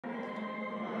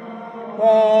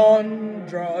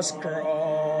wondrous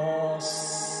cross,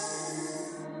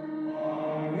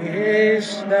 which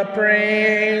the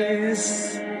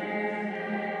Prince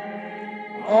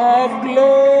of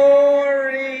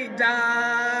glory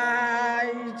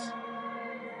died,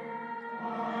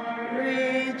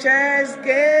 riches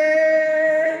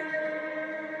gain,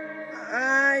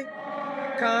 I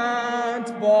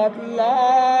can't but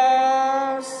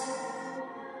loss,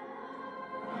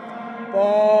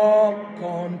 but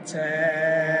contempt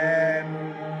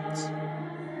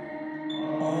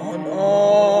on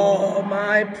all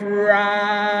my pride.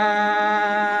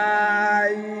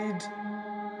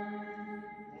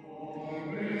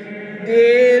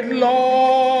 Did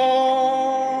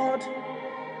Lord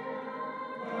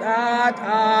that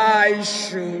I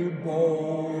should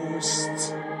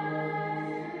boast,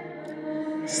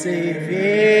 save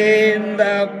in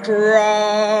the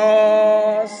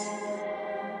cross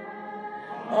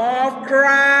of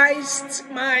Christ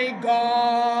my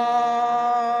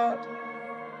God,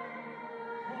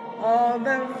 all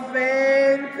the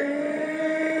vain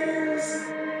things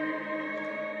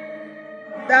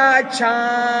that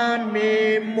charm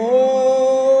me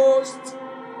most,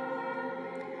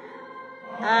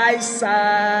 I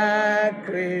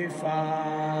sacrifice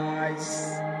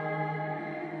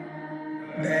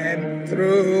them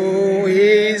through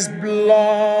his blood.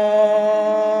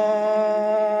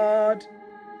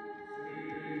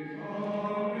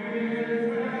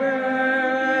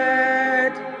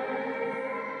 Bread,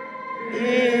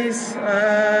 his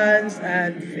hands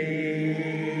and feet,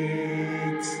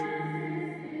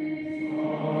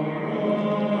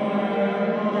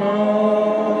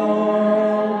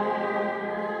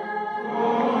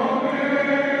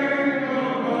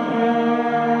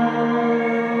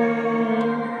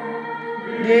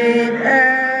 did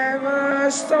ever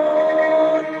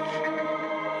stone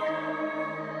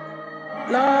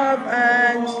love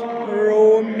and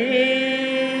grow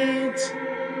meat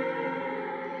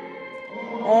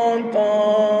on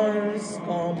thorns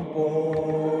composed,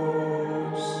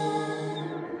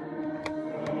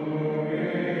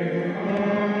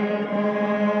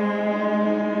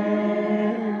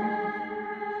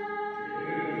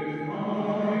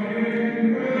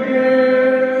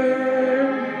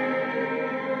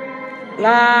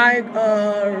 like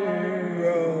a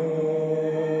robe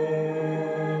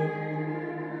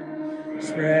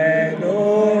spread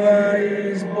over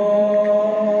his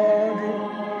body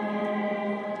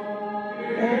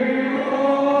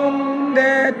on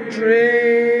that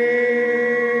tree.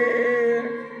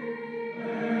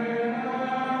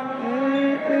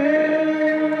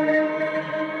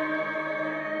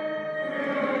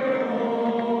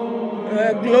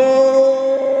 The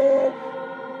globe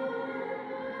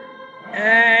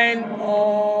and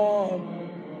all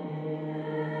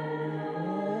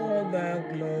the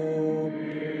globe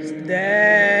is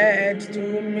dead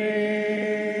to me.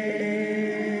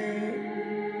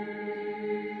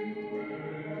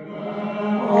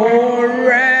 Oh,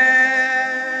 ram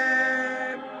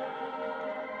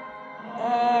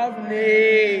of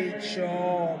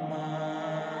nature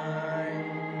mine,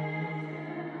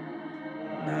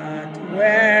 that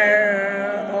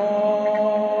were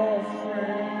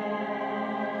offering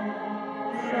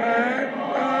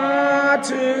far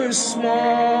too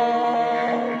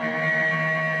small,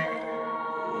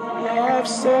 love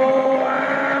so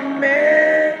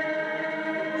amazing,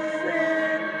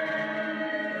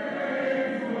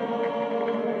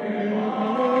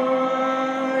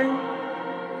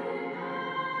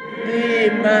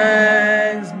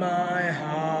 demands my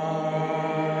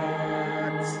heart,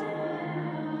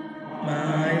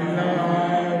 my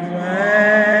love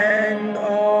and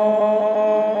all.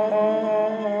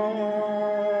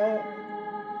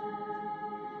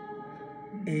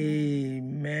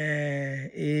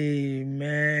 Amen.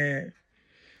 Amen.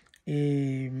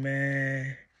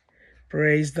 Amen.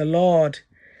 Praise the Lord.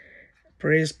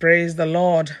 Praise the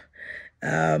Lord.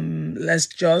 Let's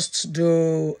just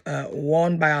do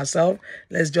one by ourselves.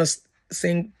 Let's just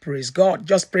sing praise God,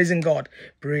 just praising God.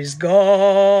 Praise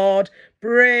God,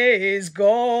 praise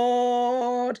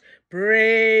God,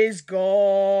 praise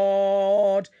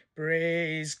God,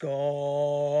 praise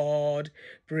God,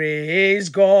 praise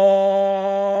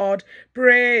God,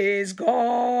 praise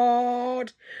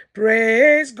God,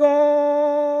 praise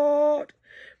God,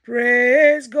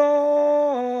 praise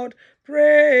God,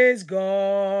 praise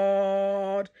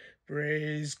God,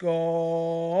 praise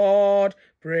God,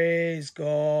 praise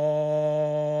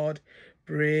God,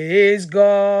 praise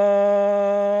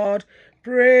God,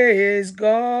 praise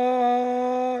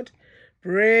God,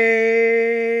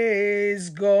 praise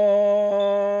God,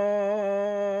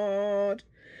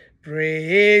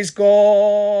 praise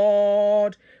God.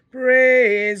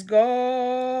 Praise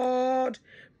God.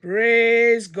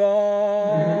 Praise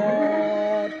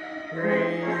God.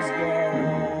 Praise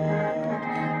God.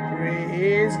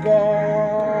 Praise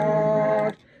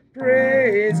God.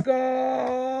 Praise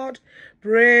God.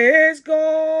 Praise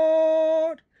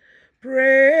God.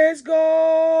 Praise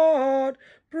God.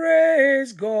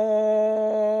 Praise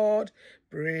God.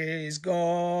 Praise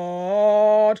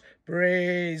God.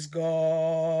 Praise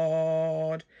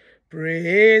God.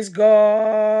 Praise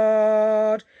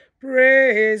God.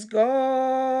 Praise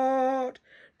God.